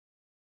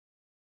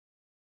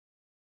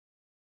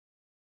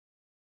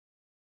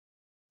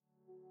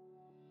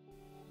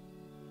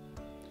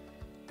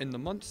In the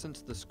months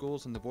since the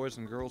schools and the Boys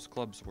and Girls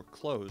Clubs were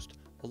closed,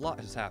 a lot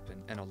has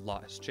happened and a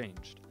lot has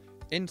changed.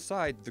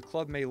 Inside, the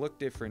club may look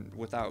different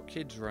without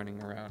kids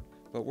running around,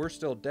 but we're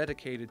still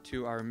dedicated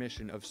to our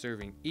mission of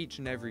serving each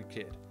and every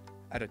kid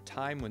at a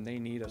time when they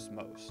need us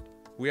most.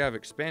 We have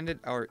expanded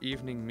our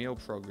evening meal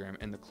program,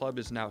 and the club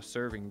is now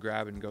serving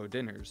grab-and-go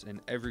dinners in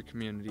every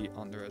community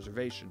on the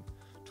reservation,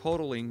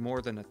 totaling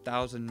more than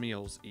 1,000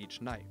 meals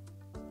each night.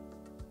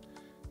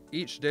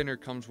 Each dinner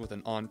comes with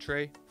an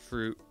entree,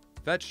 fruit,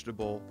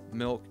 vegetable,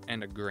 milk,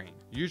 and a grain,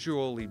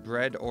 usually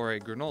bread or a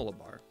granola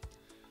bar.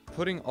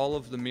 Putting all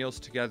of the meals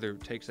together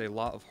takes a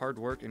lot of hard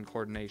work and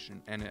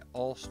coordination, and it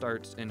all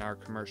starts in our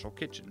commercial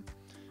kitchen.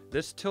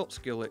 This tilt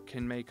skillet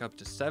can make up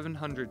to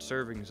 700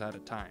 servings at a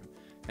time,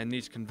 and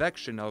these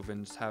convection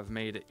ovens have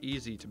made it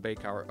easy to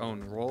bake our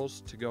own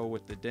rolls to go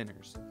with the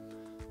dinners.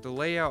 The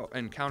layout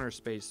and counter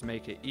space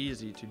make it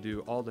easy to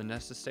do all the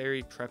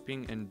necessary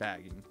prepping and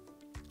bagging.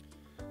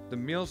 The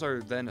meals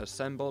are then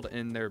assembled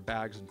in their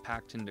bags and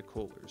packed into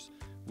coolers.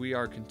 We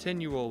are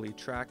continually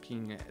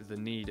tracking the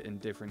need in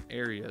different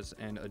areas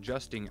and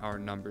adjusting our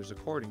numbers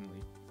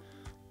accordingly.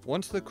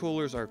 Once the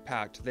coolers are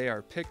packed, they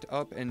are picked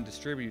up and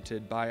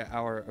distributed by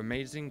our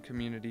amazing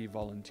community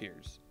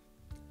volunteers.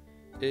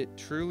 It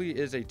truly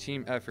is a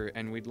team effort,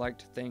 and we'd like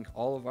to thank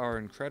all of our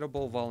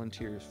incredible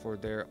volunteers for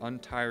their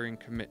untiring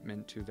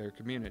commitment to their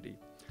community.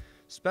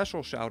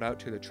 Special shout out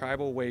to the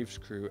Tribal Waves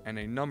crew and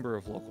a number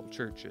of local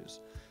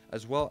churches,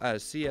 as well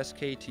as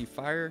CSKT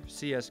Fire,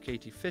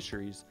 CSKT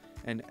Fisheries,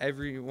 and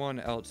everyone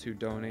else who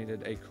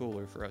donated a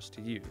cooler for us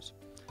to use.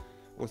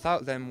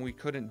 Without them, we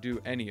couldn't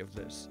do any of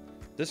this.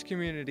 This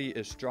community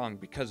is strong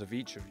because of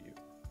each of you.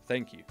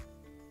 Thank you.